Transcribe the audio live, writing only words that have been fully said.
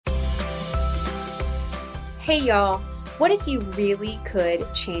Hey y'all, what if you really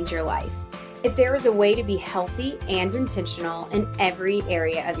could change your life? If there was a way to be healthy and intentional in every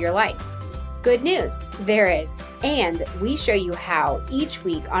area of your life? Good news, there is. And we show you how each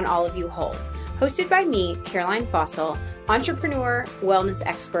week on All of You Whole. Hosted by me, Caroline Fossil, entrepreneur, wellness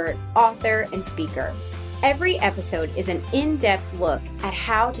expert, author, and speaker. Every episode is an in-depth look at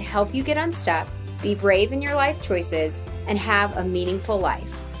how to help you get unstuck, be brave in your life choices, and have a meaningful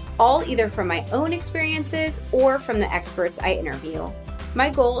life. All either from my own experiences or from the experts I interview. My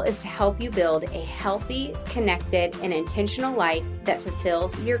goal is to help you build a healthy, connected, and intentional life that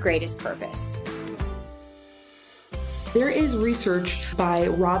fulfills your greatest purpose. There is research by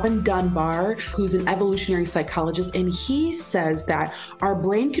Robin Dunbar, who's an evolutionary psychologist, and he says that our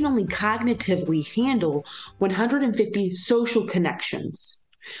brain can only cognitively handle 150 social connections.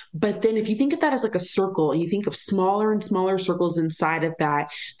 But then if you think of that as like a circle and you think of smaller and smaller circles inside of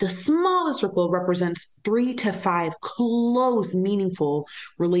that, the smallest circle represents 3 to 5 close, meaningful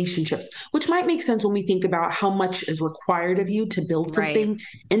relationships, which might make sense when we think about how much is required of you to build something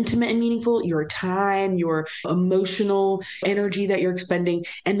intimate and meaningful, your time, your emotional energy that you're expending.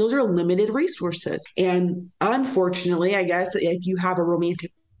 And those are limited resources. And unfortunately, I guess if you have a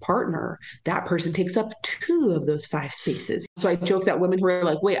romantic partner, that person takes up 2 of those 5 spaces. So I joke that women who are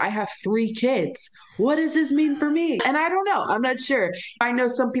like, wait, I have 3 kids. What does this mean for me? And I don't know. I'm not sure. I know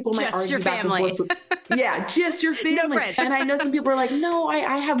some people might argue back and forth. Yeah, just your family. No friends. And I know some people are like, no,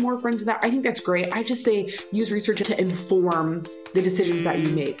 I have more friends than that. I think that's great. I just say use research to inform the decisions that you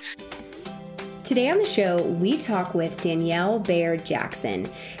make. Today on the show, we talk with Danielle Bayard Jackson.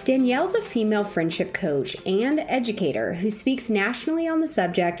 Danielle's a female friendship coach and educator who speaks nationally on the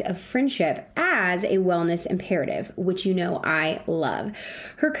subject of friendship as a wellness imperative, which you know I love.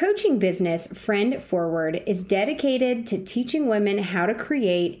 Her coaching business, Friend Forward, is dedicated to teaching women how to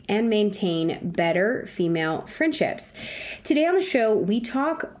create and maintain better female friendships. Today on the show, we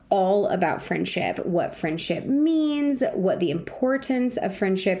talk all about friendship, what friendship means, what the importance of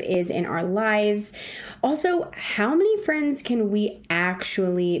friendship is in our lives. Also, how many friends can we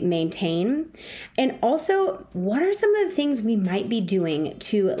actually maintain? And also, what are some of the things we might be doing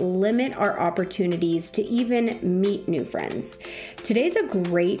to limit our opportunities to even meet new friends? Today's a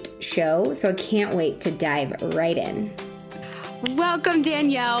great show, so I can't wait to dive right in. Welcome,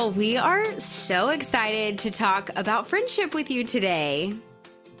 Danielle. We are so excited to talk about friendship with you today.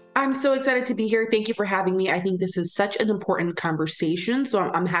 I'm so excited to be here. Thank you for having me. I think this is such an important conversation, so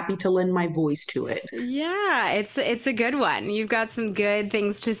I'm happy to lend my voice to it. Yeah, it's a good one. You've got some good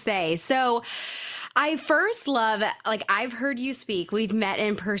things to say. So I first love, I've heard you speak. We've met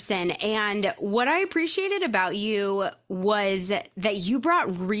in person. And what I appreciated about you was that you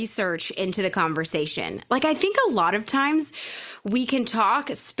brought research into the conversation. I think a lot of times we can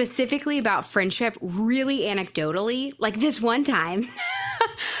talk specifically about friendship really anecdotally, like this one time.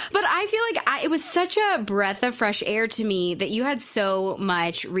 But I feel like it was such a breath of fresh air to me that you had so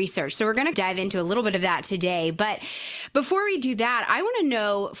much research. So we're going to dive into a little bit of that today. But before we do that, I want to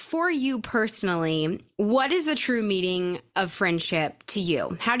know for you personally, what is the true meaning of friendship to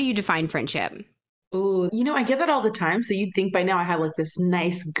you? How do you define friendship? Oh, I get that all the time. So you'd think by now I have this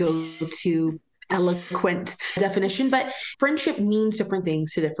nice go-to eloquent definition, but friendship means different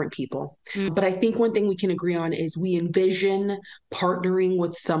things to different people. But I think one thing we can agree on is we envision partnering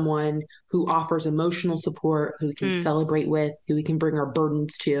with someone who offers emotional support, who we can celebrate with, who we can bring our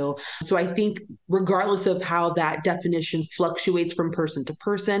burdens to. So I think regardless of how that definition fluctuates from person to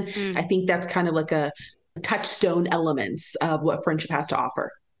person, I think that's kind of like a touchstone elements of what friendship has to offer.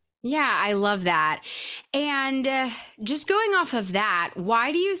 Yeah, I love that. And just going off of that,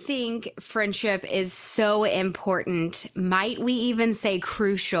 why do you think friendship is so important? Might we even say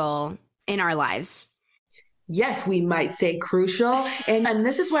crucial in our lives? Yes, we might say crucial. And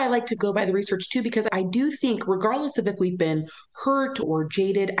this is why I like to go by the research too, because I do think regardless of if we've been hurt or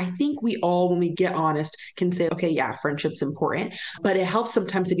jaded, I think we all, when we get honest, can say, okay, yeah, friendship's important. But it helps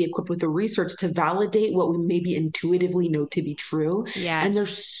sometimes to be equipped with the research to validate what we maybe intuitively know to be true. Yes. And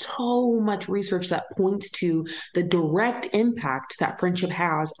there's so much research that points to the direct impact that friendship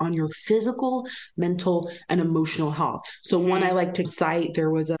has on your physical, mental, and emotional health. So one I like to cite,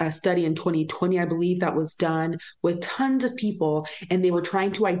 there was a study in 2020, I believe, that was done with tons of people, and they were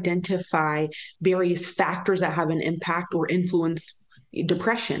trying to identify various factors that have an impact or influence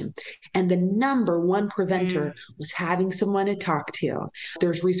depression. And the number one preventer was having someone to talk to.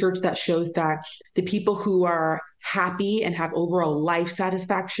 There's research that shows that the people who are happy and have overall life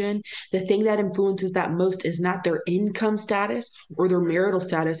satisfaction, the thing that influences that most is not their income status or their marital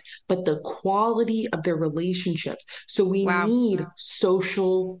status, but the quality of their relationships. So we Wow. need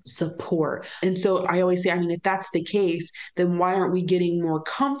social support. And so I always say, I mean, if that's the case, then why aren't we getting more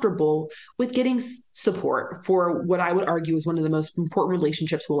comfortable with getting support for what I would argue is one of the most important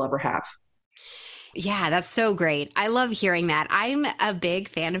relationships we'll ever have? Yeah, that's so great. I love hearing that. I'm a big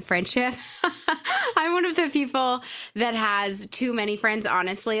fan of friendship. I'm one of the people that has too many friends,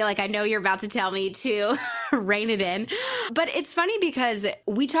 honestly. Like, I know you're about to tell me to rein it in. But it's funny because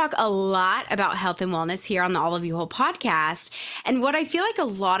we talk a lot about health and wellness here on the All of You Whole podcast. And what I feel like a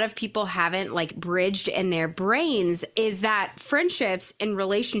lot of people haven't like bridged in their brains is that friendships and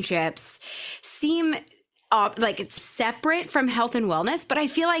relationships seem like it's separate from health and wellness. But I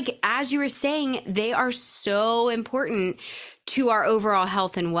feel like, as you were saying, they are so important to our overall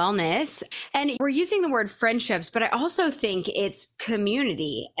health and wellness. And we're using the word friendships, but I also think it's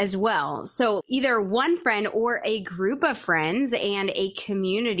community as well. So either one friend or a group of friends and a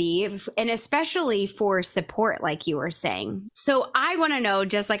community, and especially for support, like you were saying. So I want to know,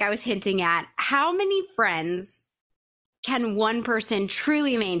 just like I was hinting at, how many friends can one person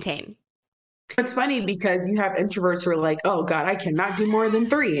truly maintain? It's funny because you have introverts who are like, oh God, I cannot do more than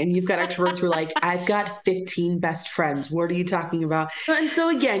 3. And you've got extroverts who are like, I've got 15 best friends. What are you talking about? And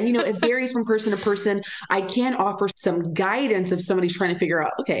so again, it varies from person to person. I can offer some guidance if somebody's trying to figure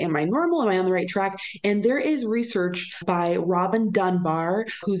out, okay, am I normal? Am I on the right track? And there is research by Robin Dunbar,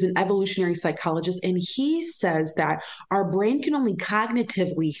 who's an evolutionary psychologist. And he says that our brain can only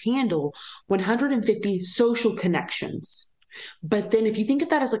cognitively handle 150 social connections. But then if you think of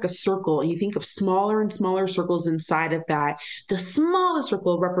that as like a circle and you think of smaller and smaller circles inside of that, the smallest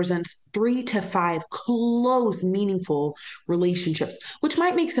circle represents 3 to 5 close, meaningful relationships, which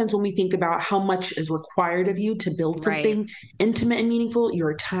might make sense when we think about how much is required of you to build something intimate and meaningful,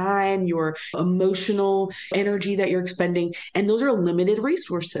 your time, your emotional energy that you're expending. And those are limited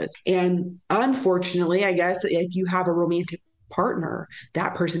resources. And unfortunately, I guess if you have a romantic partner,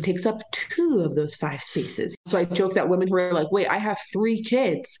 that person takes up 2 of those 5 spaces. So I joke that women who are like, wait, I have 3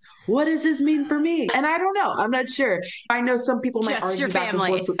 kids. What does this mean for me? And I don't know. I'm not sure. I know some people might argue back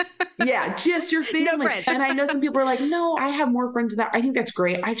and forth. Yeah, just your family. No friends. And I know some people are like, no, I have more friends than that. I think that's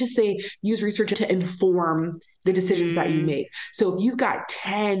great. I just say use research to inform the decisions that you make. So if you've got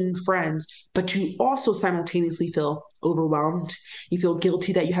 10 friends, but you also simultaneously feel overwhelmed, you feel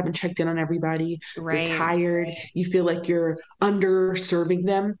guilty that you haven't checked in on everybody, you're tired, you feel like you're underserving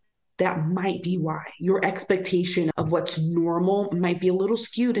them, that might be why. Your expectation of what's normal might be a little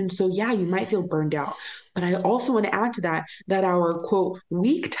skewed. And so, yeah, you might feel burned out. But I also want to add to that our quote,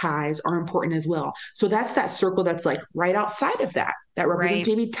 weak ties are important as well. So that's that circle that's like right outside of that represents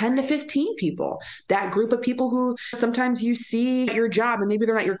maybe 10 to 15 people, that group of people who sometimes you see at your job and maybe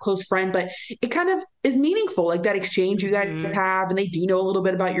they're not your close friend, but it kind of is meaningful, like that exchange you guys have, and they do know a little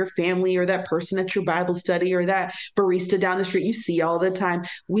bit about your family or that person at your Bible study or that barista down the street you see all the time.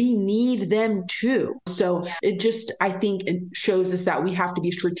 We need them too. So it just, I think it shows us that we have to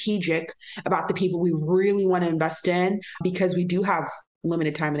be strategic about the people we really want to invest in, because we do have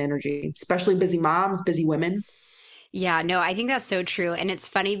limited time and energy, especially busy moms, busy women. Yeah, no, I think that's so true. And it's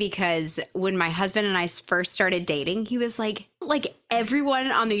funny because when my husband and I first started dating, he was like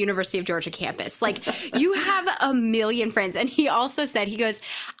everyone on the University of Georgia campus, like you have a million friends. And he also said, he goes,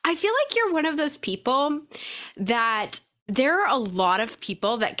 I feel like you're one of those people that there are a lot of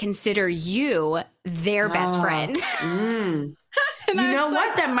people that consider you their best friend. You know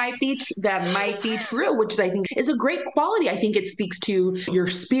what? That might be true, which I think is a great quality. I think it speaks to your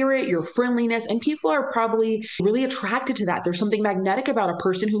spirit, your friendliness, and people are probably really attracted to that. There's something magnetic about a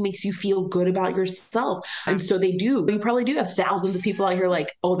person who makes you feel good about yourself. And so they do. You probably do have thousands of people out here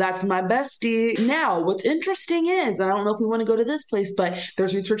like, oh, that's my bestie. Now, what's interesting is, I don't know if we want to go to this place, but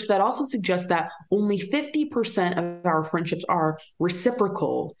there's research that also suggests that only 50% of our friendships are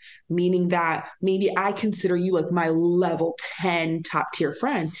reciprocal, meaning that maybe I consider you like my level 10 top tier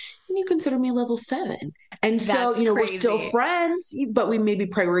friend, and you consider me level 7. And so, we're still friends, but we maybe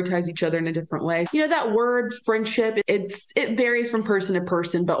prioritize each other in a different way. That word friendship, it varies from person to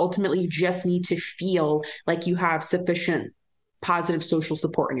person, but ultimately you just need to feel like you have sufficient positive social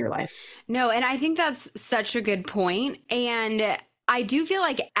support in your life. No, and I think that's such a good point. And I do feel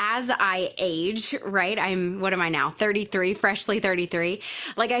like as I age, right? what am I now? 33, freshly 33.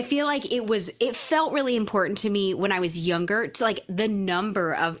 Like, I feel like it felt really important to me when I was younger, to like the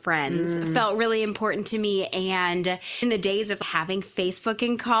number of friends felt really important to me. And in the days of having Facebook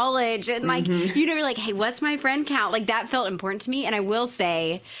in college and like, you're like, hey, what's my friend count? Like that felt important to me. And I will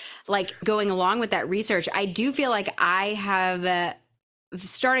say, like going along with that research, I do feel like I have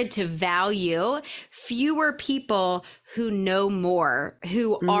started to value fewer people who know more,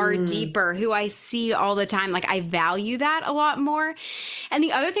 who are deeper, who I see all the time. Like I value that a lot more. And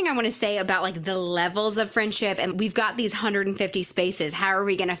the other thing I want to say about like the levels of friendship, and we've got these 150 spaces, how are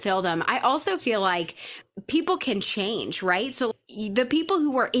we going to fill them? I also feel like people can change, right? So the people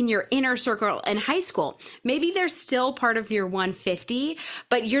who were in your inner circle in high school, maybe they're still part of your 150,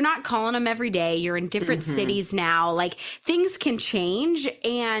 but you're not calling them every day. You're in different cities now. Like things can change.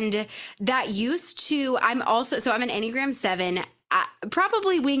 And that used to, I'm an Enneagram 7.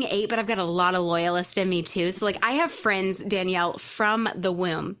 Probably wing 8, but I've got a lot of loyalists in me too. So like I have friends, Danielle, from the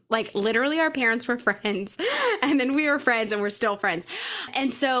womb. Like literally our parents were friends and then we were friends and we're still friends.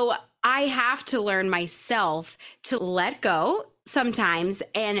 And so I have to learn myself to let go sometimes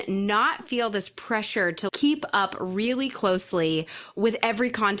and not feel this pressure to keep up really closely with every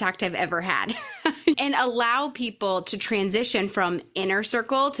contact I've ever had and allow people to transition from inner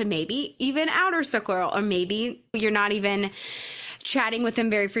circle to maybe even outer circle, or maybe you're not even chatting with them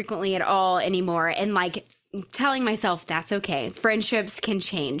very frequently at all anymore. And like telling myself that's okay. Friendships can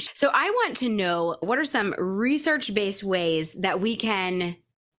change. So I want to know, what are some research-based ways that we can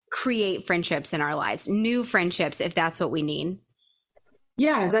create friendships in our lives, new friendships, if that's what we need?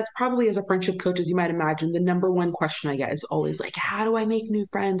 Yeah, that's probably, as a friendship coach, as you might imagine, the number one question I get is always like, how do I make new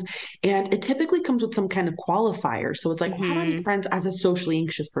friends? And it typically comes with some kind of qualifier. So it's like, well, how do I make friends as a socially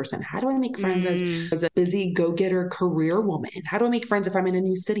anxious person? How do I make friends as a busy go-getter career woman? How do I make friends if I'm in a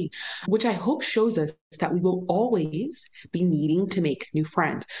new city? Which I hope shows us that we will always be needing to make new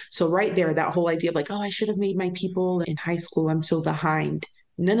friends. So right there, that whole idea of like, oh, I should have made my people in high school, I'm so behind.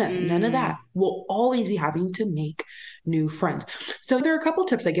 None of that. We'll always be having to make new friends. So there are a couple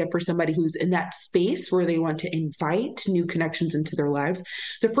tips I get for somebody who's in that space where they want to invite new connections into their lives.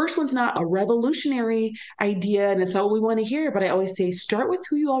 The first one's not a revolutionary idea, and it's all we want to hear, but I always say start with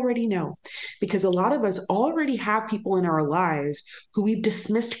who you already know, because a lot of us already have people in our lives who we've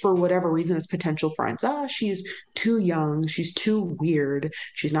dismissed for whatever reason as potential friends. She's too young. She's too weird.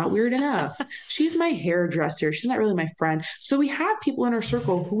 She's not weird enough. She's my hairdresser. She's not really my friend. So we have people in our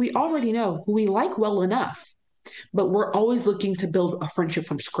circle who we already know, who we like well enough, but we're always looking to build a friendship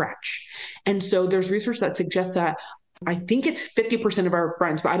from scratch. And so there's research that suggests that I think it's 50% of our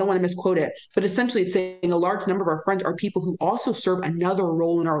friends, but I don't want to misquote it. But essentially, it's saying a large number of our friends are people who also serve another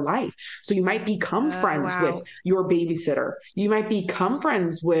role in our life. So you might become friends with your babysitter. You might become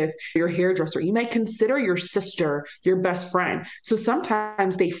friends with your hairdresser. You might consider your sister your best friend. So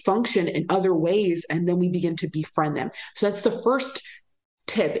sometimes they function in other ways, and then we begin to befriend them. So that's the first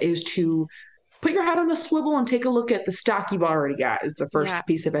tip, is to put your head on a swivel and take a look at the stock you've already got, is the first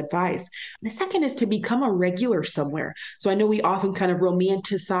piece of advice. The second is to become a regular somewhere. So I know we often kind of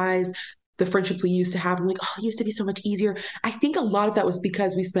romanticize the friendships we used to have. I'm like, oh, it used to be so much easier. I think a lot of that was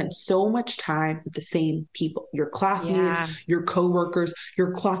because we spent so much time with the same people, your classmates, your coworkers,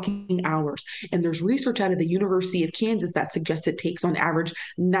 your clocking hours. And there's research out of the University of Kansas that suggests it takes on average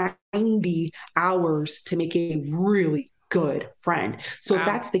 90 hours to make a really good friend. So if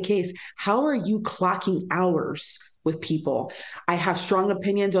that's the case, how are you clocking hours with people? I have strong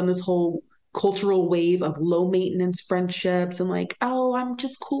opinions on this whole cultural wave of low maintenance friendships and like, oh, I'm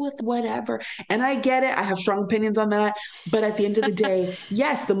just cool with whatever. And I get it. I have strong opinions on that. But at the end of the day,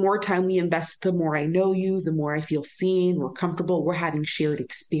 yes, the more time we invest, the more I know you, the more I feel seen, we're comfortable, we're having shared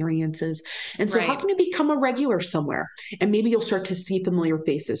experiences. And so how can you become a regular somewhere? And maybe you'll start to see familiar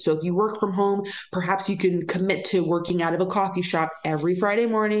faces. So if you work from home, perhaps you can commit to working out of a coffee shop every Friday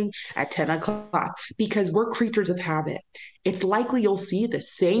morning at 10 o'clock, because we're creatures of habit. It's likely you'll see the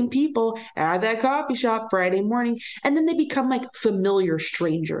same people at that coffee shop Friday morning, and then they become like familiar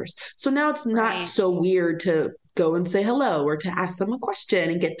strangers. So now it's not so weird to go and say hello or to ask them a question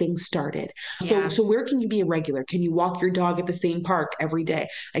and get things started. So where can you be a regular? Can you walk your dog at the same park every day?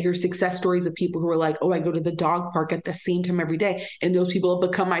 I hear success stories of people who are like, oh, I go to the dog park at the same time every day. And those people have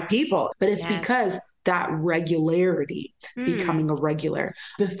become my people. But it's because that regularity, becoming a regular.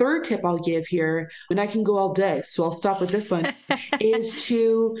 The third tip I'll give here, and I can go all day, so I'll stop with this one, is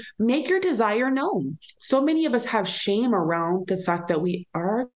to make your desire known. So many of us have shame around the fact that we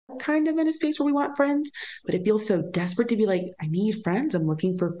are kind of in a space where we want friends, but it feels so desperate to be like, I need friends. I'm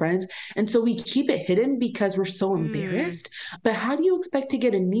looking for friends. And so we keep it hidden because we're so embarrassed. But how do you expect to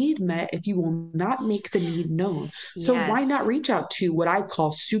get a need met if you will not make the need known? So why not reach out to what I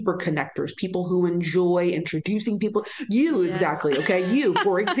call super connectors, people who enjoy introducing people? You exactly. Okay. You,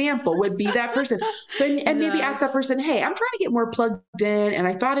 for example, would be that person. And maybe ask that person, hey, I'm trying to get more plugged in, and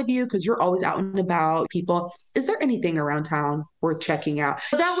I thought of you because you're always out and about. People, is there anything around town worth checking out.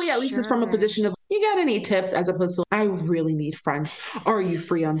 That way, at least it's from a position of, you got any tips, as opposed to, I really need friends. Are you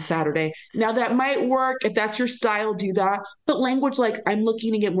free on Saturday? Now that might work. If that's your style, do that. But language like, I'm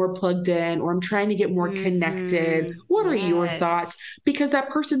looking to get more plugged in, or I'm trying to get more connected. What are your thoughts? Because that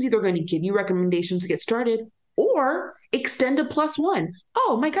person's either going to give you recommendations to get started or extend a +1.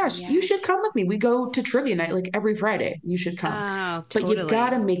 Oh my gosh, you should come with me. We go to trivia night like every Friday. You should come. Oh, totally. But you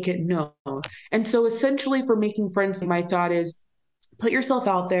got to make it known. And so essentially for making friends, my thought is put yourself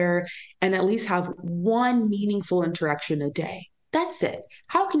out there and at least have one meaningful interaction a day. That's it.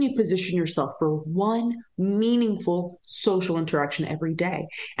 How can you position yourself for one meaningful social interaction every day?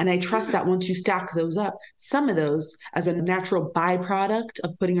 And I trust that once you stack those up, some of those, as a natural byproduct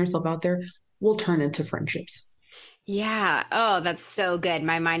of putting yourself out there, will turn into friendships. Yeah. Oh, that's so good.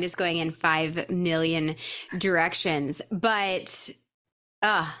 My mind is going in 5 million directions, but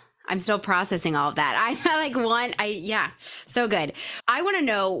I'm still processing all of that. So good. I want to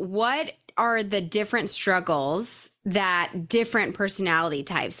know, what are the different struggles that different personality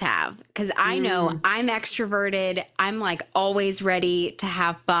types have? Because I know I'm extroverted. I'm like always ready to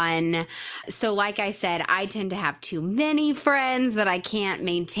have fun. So like I said, I tend to have too many friends that I can't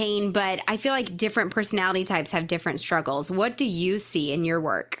maintain, but I feel like different personality types have different struggles. What do you see in your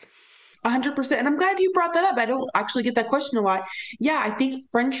work? 100%. And I'm glad you brought that up. I don't actually get that question a lot. Yeah, I think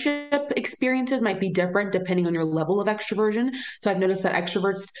friendship experiences might be different depending on your level of extroversion. So I've noticed that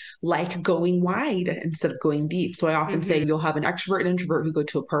extroverts like going wide instead of going deep. So I often say you'll have an extrovert and introvert who go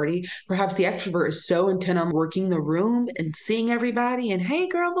to a party. Perhaps the extrovert is so intent on working the room and seeing everybody and, hey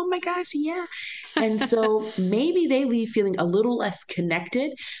girl, oh my gosh, yeah. And so maybe they leave feeling a little less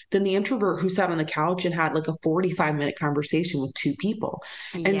connected than the introvert who sat on the couch and had like a 45-minute conversation with 2 people.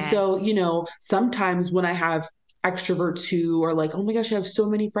 And so, sometimes when I have extroverts who are like, oh my gosh, I have so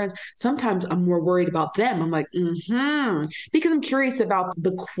many friends, sometimes I'm more worried about them. I'm like, because I'm curious about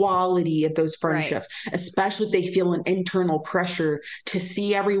the quality of those friendships, especially if they feel an internal pressure to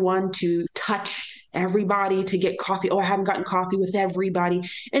see everyone, to touch everybody, to get coffee. Oh, I haven't gotten coffee with everybody.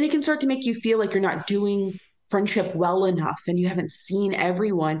 And it can start to make you feel like you're not doing friendship well enough and you haven't seen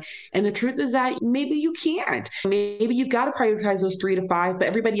everyone. And the truth is that maybe you can't. Maybe you've got to prioritize those 3 to 5, but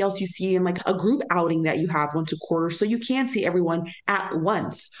everybody else you see in like a group outing that you have once a quarter. So you can see everyone at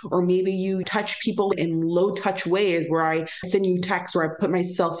once. Or maybe you touch people in low touch ways where I send you texts, or I put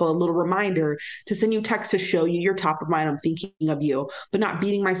myself a little reminder to send you text to show you you're top of mind. I'm thinking of you, but not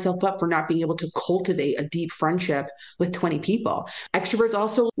beating myself up for not being able to cultivate a deep friendship with 20 people. Extroverts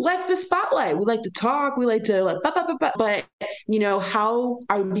also like the spotlight. We like to talk. We like to but how,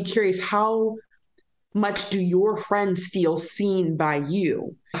 I would be curious, how much do your friends feel seen by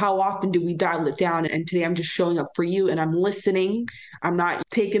you? How often do we dial it down? And today I'm just showing up for you and I'm listening. I'm not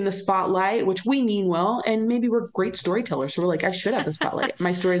taking the spotlight, which we mean well. And maybe we're great storytellers. So we're like, I should have the spotlight.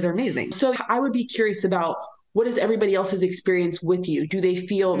 My stories are amazing. So I would be curious about, what is everybody else's experience with you? Do they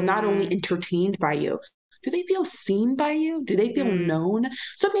feel not only entertained by you, do they feel seen by you? Do they feel known?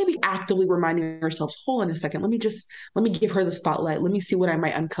 So maybe actively reminding ourselves, hold on a second, let me give her the spotlight. Let me see what I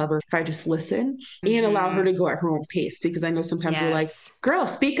might uncover if I just listen and allow her to go at her own pace. Because I know sometimes we're like, girl,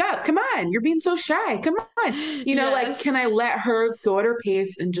 speak up. Come on. You're being so shy. Come on. Like, can I let her go at her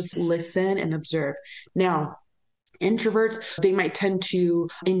pace and just listen and observe? Now, introverts, they might tend to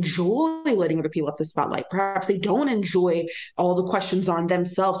enjoy letting other people have the spotlight. Perhaps they don't enjoy all the questions on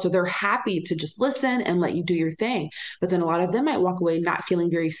themselves. So they're happy to just listen and let you do your thing. But then a lot of them might walk away not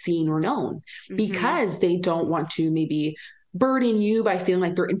feeling very seen or known because they don't want to maybe burden you by feeling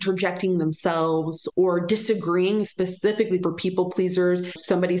like they're interjecting themselves or disagreeing, specifically for people pleasers.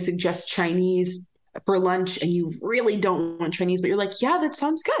 Somebody suggests Chinese for lunch and you really don't want Chinese, but you're like, yeah, that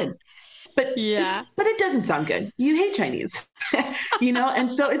sounds good. But it doesn't sound good. You hate Chinese,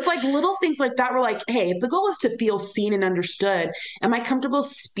 and so it's like little things like that. We're like, hey, if the goal is to feel seen and understood, am I comfortable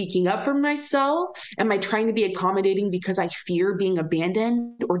speaking up for myself? Am I trying to be accommodating because I fear being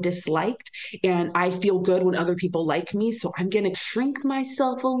abandoned or disliked? And I feel good when other people like me. So I'm going to shrink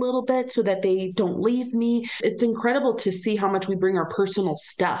myself a little bit so that they don't leave me. It's incredible to see how much we bring our personal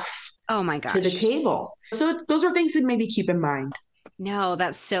stuff to the table. So those are things to maybe keep in mind. No,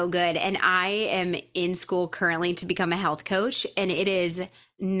 that's so good. And I am in school currently to become a health coach, and it is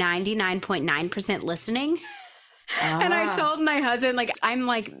 99.9% listening. And I told my husband, like, I'm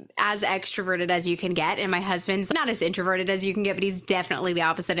like as extroverted as you can get. And my husband's not as introverted as you can get, but he's definitely the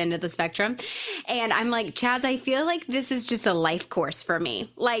opposite end of the spectrum. And I'm like, Chaz, I feel like this is just a life course for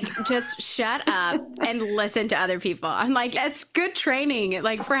me. Like, just shut up and listen to other people. I'm like, that's good training,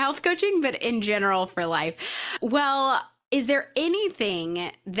 like for health coaching, but in general for life. Well, is there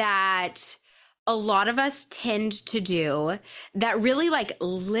anything that a lot of us tend to do that really like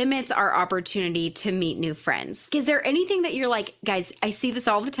limits our opportunity to meet new friends? Is there anything that you're like, guys, I see this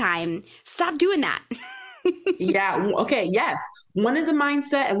all the time. Stop doing that. Yeah. Okay. Yes. One is a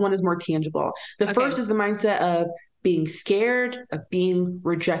mindset and one is more tangible. The first is the mindset of being scared of being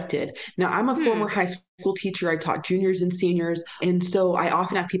rejected. Now, I'm a former high school teacher. I taught juniors and seniors. And so I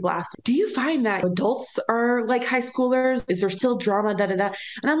often have people ask, do you find that adults are like high schoolers? Is there still drama? Da, da, da.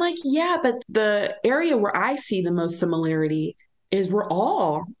 And I'm like, yeah, but the area where I see the most similarity is we're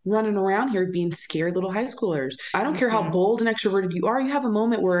all running around here being scared little high schoolers. I don't care how bold and extroverted you are. You have a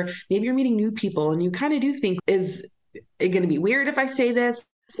moment where maybe you're meeting new people and you kind of do think, is it going to be weird if I say this?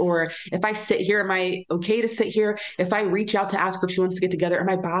 Or if I sit here, am I okay to sit here? If I reach out to ask her if she wants to get together, am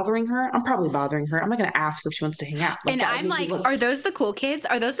I bothering her? I'm probably bothering her. I'm not going to ask her if she wants to hang out. Like, and I'm like, are those the cool kids?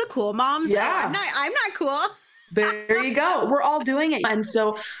 Are those the cool moms? Yeah. I'm not cool. There you go. We're all doing it. And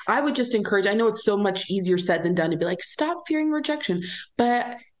so I would just encourage, I know it's so much easier said than done to be like, stop fearing rejection.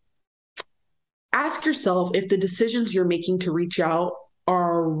 But ask yourself if the decisions you're making to reach out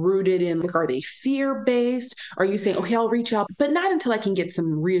are rooted in, like, are they fear-based? Are you saying, okay, I'll reach out, but not until I can get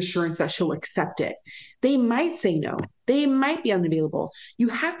some reassurance that she'll accept it? They might say no. They might be unavailable. You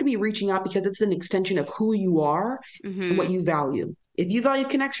have to be reaching out because it's an extension of who you are and what you value. If you value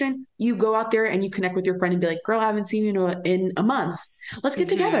connection, you go out there and you connect with your friend and be like, girl, I haven't seen you in a month. Let's get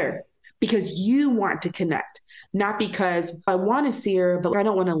together, because you want to connect, not because I want to see her, but I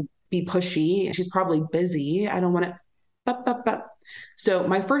don't want to be pushy. She's probably busy. I don't want to. So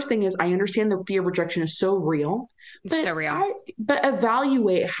my first thing is, I understand the fear of rejection is so real. But so real. But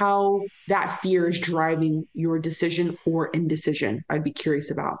evaluate how that fear is driving your decision or indecision. I'd be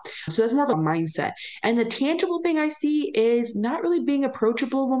curious about. So that's more of a mindset. And the tangible thing I see is not really being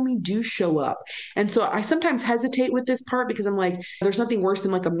approachable when we do show up. And so I sometimes hesitate with this part because I'm like, there's nothing worse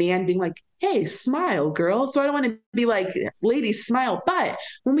than like a man being like, hey, smile, girl. So I don't want to be like, ladies, smile. But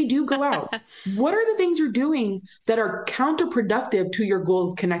when we do go out, what are the things you're doing that are counterproductive to your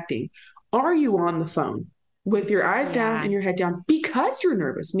goal of connecting? Are you on the phone with your eyes down and your head down because you're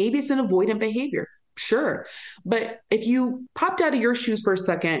nervous? Maybe it's an avoidant behavior. Sure. But if you popped out of your shoes for a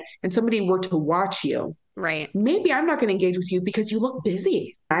second and somebody were to watch you, right, maybe I'm not going to engage with you because you look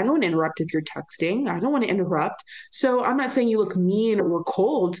busy. I don't want to interrupt if you're texting. I don't want to interrupt. So I'm not saying you look mean or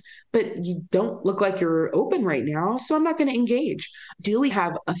cold, but you don't look like you're open right now. So I'm not going to engage. Do we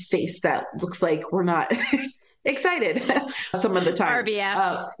have a face that looks like we're not excited some of the time?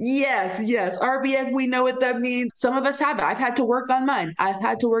 RBF. Yes. RBF, we know what that means. Some of us have it. I've had to work on mine.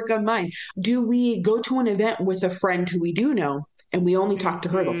 Do we go to an event with a friend who we do know and we only talk to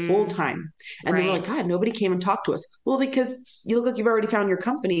her the whole time? And then we're like, God, nobody came and talked to us. Well, because you look like you've already found your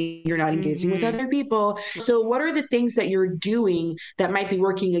company. You're not engaging with other people. So what are the things that you're doing that might be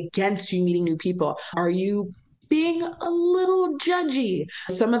working against you meeting new people? Are you being a little judgy?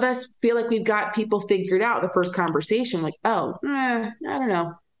 Some of us feel like we've got people figured out the first conversation, like, I don't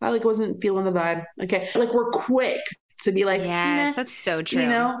know. I wasn't feeling the vibe. Okay. Like, we're quick to be like, yes, that's so true.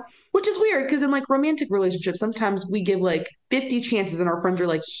 Which is weird because in like romantic relationships, sometimes we give like 50 chances and our friends are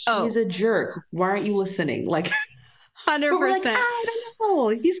like, he's a jerk. Why aren't you listening? Like, 100%. Like, I don't know.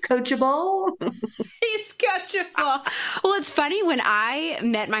 He's coachable. He's coachable. Well, it's funny, when I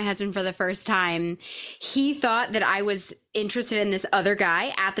met my husband for the first time, he thought that I was interested in this other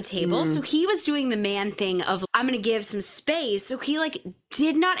guy at the table. So he was doing the man thing of, I'm going to give some space. So he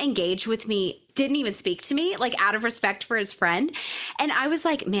did not engage with me, didn't even speak to me, out of respect for his friend. And I was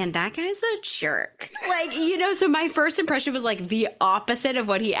like, man, that guy's a jerk. So my first impression was the opposite of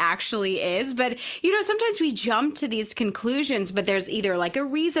what he actually is. But, sometimes we jump to these conclusions, but there's either a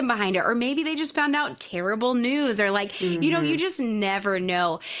reason behind it, or maybe they just found out terrible news, or you just never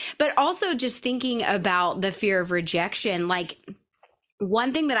know. But also just thinking about the fear of rejection,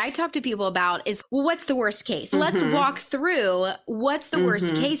 one thing that I talk to people about is, well, what's the worst case? Let's walk through what's the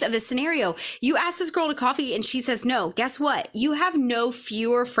worst case of the scenario. You ask this girl to coffee and she says no. Guess what? You have no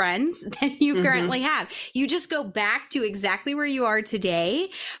fewer friends than you currently have. You just go back to exactly where you are today,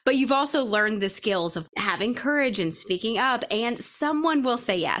 but you've also learned the skills of having courage and speaking up, and someone will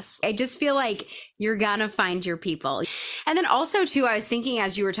say yes. I just feel like you're gonna find your people. And then also too, I was thinking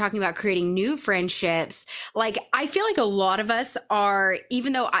as you were talking about creating new friendships, I feel like a lot of us are for,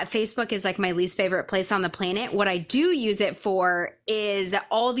 even though Facebook is like my least favorite place on the planet, what I do use it for is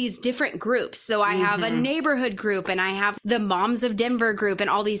all these different groups. So I have a neighborhood group and I have the Moms of Denver group and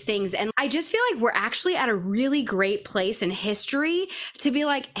all these things. And I just feel like we're actually at a really great place in history to be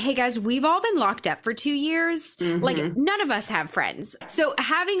like, hey guys, we've all been locked up for 2 years. Like none of us have friends. So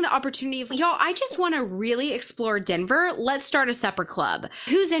having the opportunity of, y'all, I just want to really explore Denver. Let's start a supper club.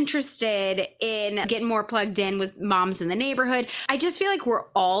 Who's interested in getting more plugged in with moms in the neighborhood? I just feel like we're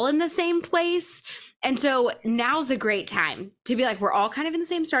all in the same place. And so now's a great time to be like, we're all kind of in the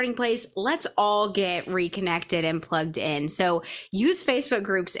same starting place. Let's all get reconnected and plugged in. So use Facebook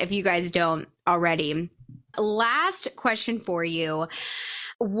groups if you guys don't already. Last question for you.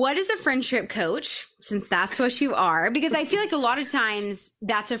 What is a friendship coach? Since that's what you are, because I feel like a lot of times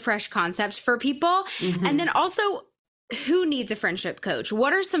that's a fresh concept for people. And then also, who needs a friendship coach?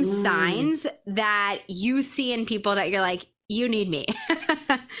 What are some signs that you see in people that you're like, you need me?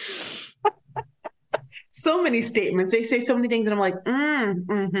 So many statements. They say so many things and I'm like,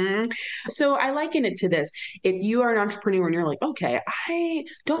 So I liken it to this. If you are an entrepreneur and you're like, okay, I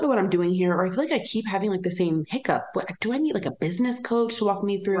don't know what I'm doing here, or I feel like I keep having like the same hiccup, but do I need like a business coach to walk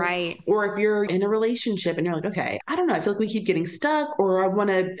me through? Right. Or if you're in a relationship and you're like, okay, I don't know, I feel like we keep getting stuck, or I want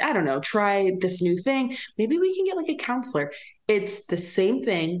to, I don't know, try this new thing. Maybe we can get like a counselor. It's the same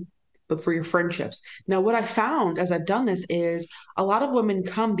thing, but for your friendships. Now, what I found as I've done this is a lot of women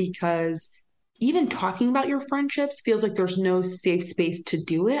come because even talking about your friendships feels like there's no safe space to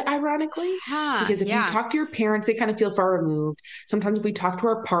do it, ironically. Because if you talk to your parents, they kind of feel far removed. Sometimes if we talk to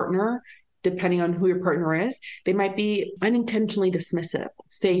our partner, depending on who your partner is, they might be unintentionally dismissive.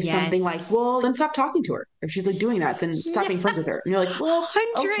 Say something like, well, then stop talking to her. If she's like doing that, then stop being friends with her. And you're like, well,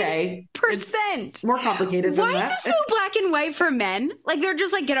 100%. Okay. It's more complicated than that. Why is this so black and white for men? Like, they're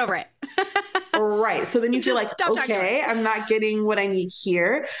just like, get over it. Right. So then you feel like, okay, I'm not getting what I need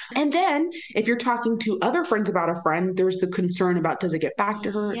here. And then if you're talking to other friends about a friend, there's the concern about, does it get back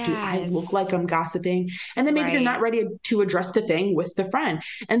to her? Do I look like I'm gossiping? And then maybe you're not ready to address the thing with the friend.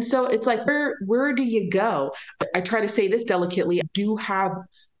 And so it's like, where do you go? I try to say this delicately.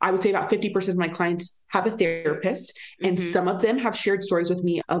 I would say about 50% of my clients have a therapist, and some of them have shared stories with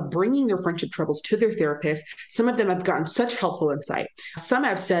me of bringing their friendship troubles to their therapist. Some of them have gotten such helpful insight. Some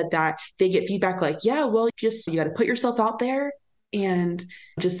have said that they get feedback like, yeah, well, you got to put yourself out there and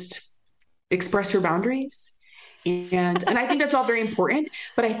just express your boundaries. And I think that's all very important.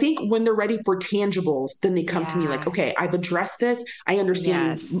 But I think when they're ready for tangibles, then they come to me like, okay, I've addressed this. I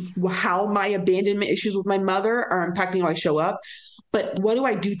understand how my abandonment issues with my mother are impacting how I show up. But what do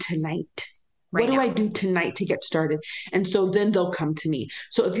I do tonight? What do I do tonight to get started? And so then they'll come to me.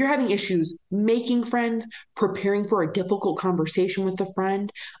 So if you're having issues making friends, preparing for a difficult conversation with a friend,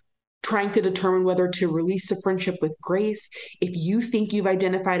 trying to determine whether to release a friendship with grace, if you think you've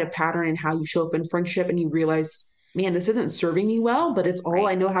identified a pattern in how you show up in friendship and you realize, man, this isn't serving me well, but it's all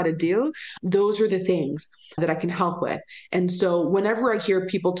I know how to do, those are the things that I can help with. And so whenever I hear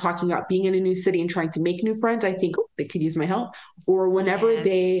people talking about being in a new city and trying to make new friends, I think, oh, they could use my help. Or whenever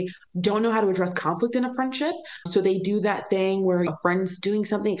they don't know how to address conflict in a friendship, so they do that thing where a friend's doing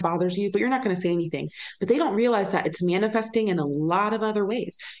something that bothers you, but you're not going to say anything. But they don't realize that it's manifesting in a lot of other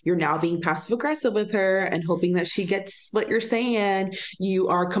ways. You're now being passive aggressive with her and hoping that she gets what you're saying. You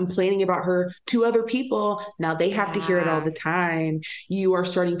are complaining about her to other people. Now they have to hear it all the time. You are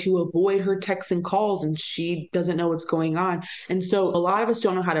starting to avoid her texts and calls, and she doesn't know what's going on. And so a lot of us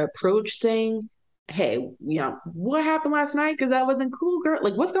don't know how to approach saying, hey, what happened last night? Because that wasn't cool, girl.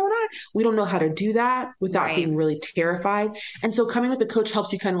 Like, what's going on? We don't know how to do that without being really terrified. And so coming with a coach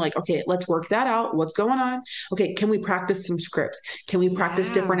helps you kind of like, okay, let's work that out. What's going on? Okay, can we practice some scripts? Can we practice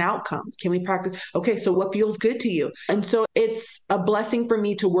different outcomes? Can we practice? Okay, so what feels good to you? And so it's a blessing for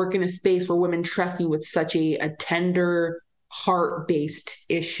me to work in a space where women trust me with such a tender, heart-based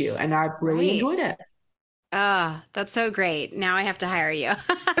issue. And I've really enjoyed it. That's so great. Now I have to hire you.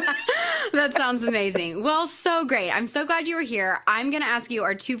 That sounds amazing. Well, so great. I'm so glad you were here. I'm going to ask you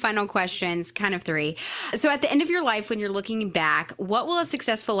our 2 final questions, kind of 3. So at the end of your life, when you're looking back, what will a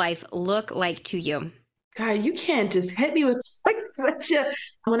successful life look like to you? God, you can't just hit me with like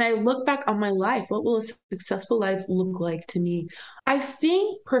when I look back on my life, what will a successful life look like to me? I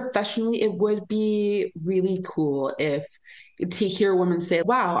think professionally, it would be really cool to hear women say,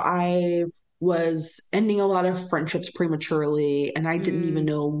 wow, I was ending a lot of friendships prematurely and I didn't even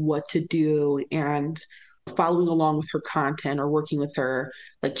know what to do. And following along with her content or working with her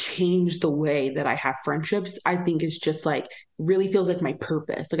like change the way that I have friendships, I think is just like really feels like my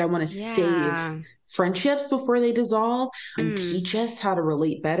purpose. Like I want to save Yeah. friendships before they dissolve and Mm. teach us how to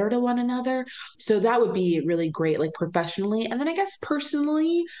relate better to one another. So that would be really great, like professionally. And then I guess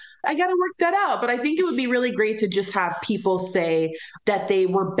personally, I got to work that out. But I think it would be really great to just have people say that they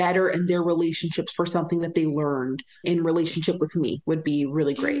were better in their relationships for something that they learned in relationship with me would be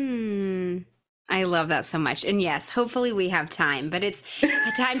really great. Mm. I love that so much. And yes, hopefully we have time, but it's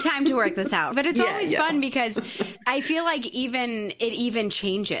time to work this out. But it's always fun because I feel like it even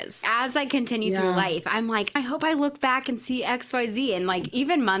changes. As I continue through life, I'm like, I hope I look back and see XYZ. And like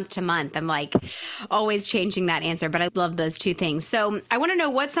even month to month, I'm like always changing that answer. But I love those two things. So I want to know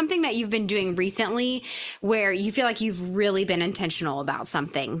what's something that you've been doing recently where you feel like you've really been intentional about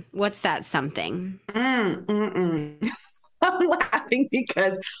something. What's that something? I'm laughing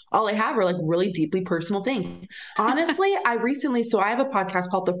because all I have are like really deeply personal things. Honestly, so I have a podcast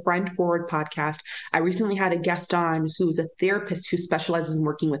called the Friend Forward podcast. I recently had a guest on who's a therapist who specializes in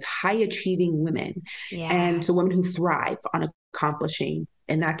working with high achieving women. Yeah. And so women who thrive on accomplishing,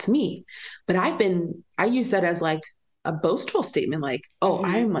 and that's me. But I use that as like a boastful statement, like, oh,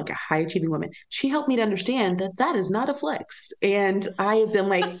 I'm like a high achieving woman. She helped me to understand that that is not a flex. And I have been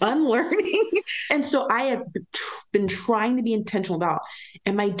like unlearning. And so I have been trying to be intentional about,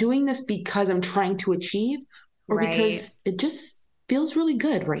 am I doing this because I'm trying to achieve or because it just feels really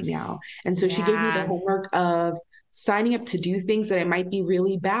good right now? And so she gave me the homework of signing up to do things that I might be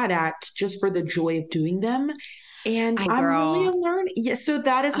really bad at just for the joy of doing them. And I'm really learning. Yeah, so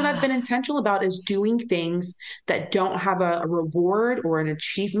that is what I've been intentional about, is doing things that don't have a reward or an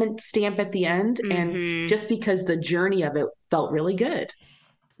achievement stamp at the end. And just because the journey of it felt really good.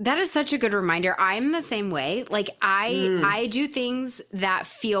 That is such a good reminder. I'm the same way. Like I do things that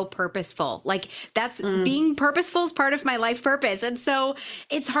feel purposeful. Like that's being purposeful is part of my life purpose. And so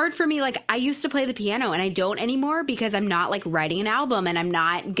it's hard for me. Like I used to play the piano and I don't anymore because I'm not like writing an album and I'm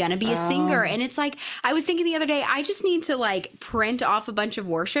not gonna be a singer. And it's like, I was thinking the other day, I just need to like print off a bunch of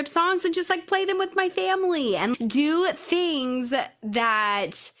worship songs and just like play them with my family and do things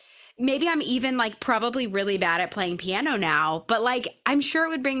that maybe I'm even like probably really bad at playing piano now, but like I'm sure it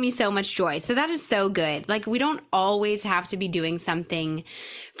would bring me so much joy. So that is so good. Like we don't always have to be doing something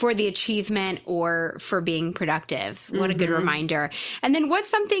for the achievement or for being productive. What a good reminder. And then what's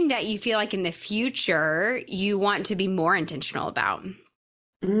something that you feel like in the future you want to be more intentional about?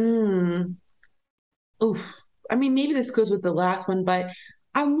 Oof. I mean, maybe this goes with the last one, but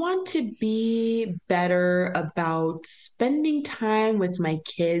I want to be better about spending time with my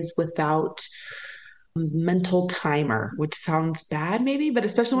kids without mental timer, which sounds bad maybe, but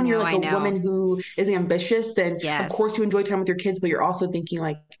especially when you're like a woman who is ambitious, then of course you enjoy time with your kids, but you're also thinking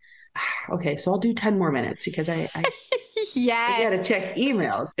like, okay, so I'll do 10 more minutes because I gotta check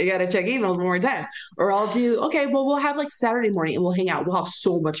emails. I gotta check emails one more time. Or I'll do, okay, well, we'll have like Saturday morning and we'll hang out. We'll have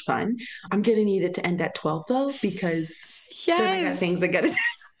so much fun. I'm gonna need it to end at 12 though, because then I got things I gotta do.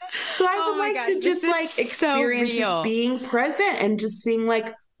 So I would like to just like experience just being present and just seeing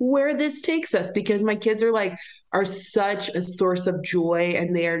like where this takes us, because my kids are such a source of joy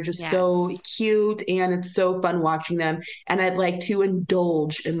and they are just so cute and it's so fun watching them. And I'd like to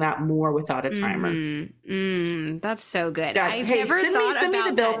indulge in that more without a timer. That's so good. Yeah. Hey, send me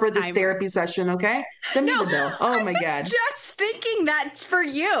the bill for this therapy session. Okay. Send me the bill. Oh my God. Just thinking that for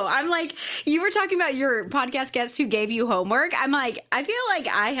you. I'm like, you were talking about your podcast guest who gave you homework. I'm like, I feel like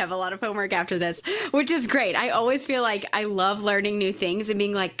I have a lot of homework after this, which is great. I always feel like I love learning new things and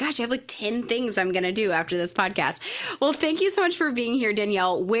being like, gosh, I have like 10 things I'm going to do after this podcast. Well, thank you so much for being here,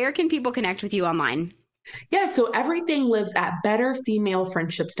 Danielle. Where can people connect with you online? Yeah, so everything lives at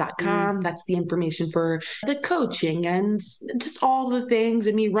betterfemalefriendships.com. That's the information for the coaching and just all the things,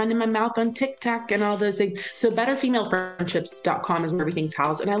 and me running my mouth on TikTok and all those things. So betterfemalefriendships.com is where everything's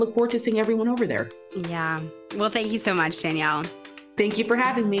housed, and I look forward to seeing everyone over there. Yeah. Well, thank you so much, Danielle. Thank you for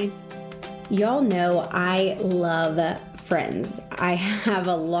having me. Y'all know I love friends. I have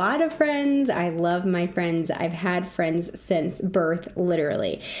a lot of friends. I love my friends. I've had friends since birth,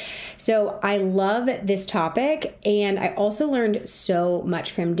 literally. So I love this topic. And I also learned so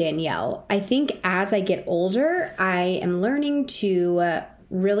much from Danielle. I think as I get older, I am learning to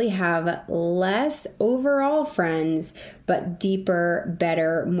really have less overall friends, but deeper,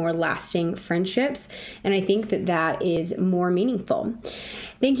 better, more lasting friendships. And I think that that is more meaningful.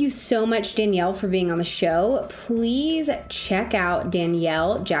 Thank you so much, Danielle, for being on the show. Please check out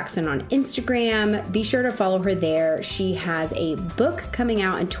Danielle Jackson on Instagram. Be sure to follow her there. She has a book coming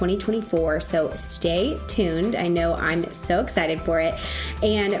out in 2024, so stay tuned. I know I'm so excited for it,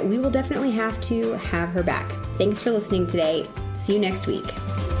 and we will definitely have to have her back. Thanks for listening today. See you next week.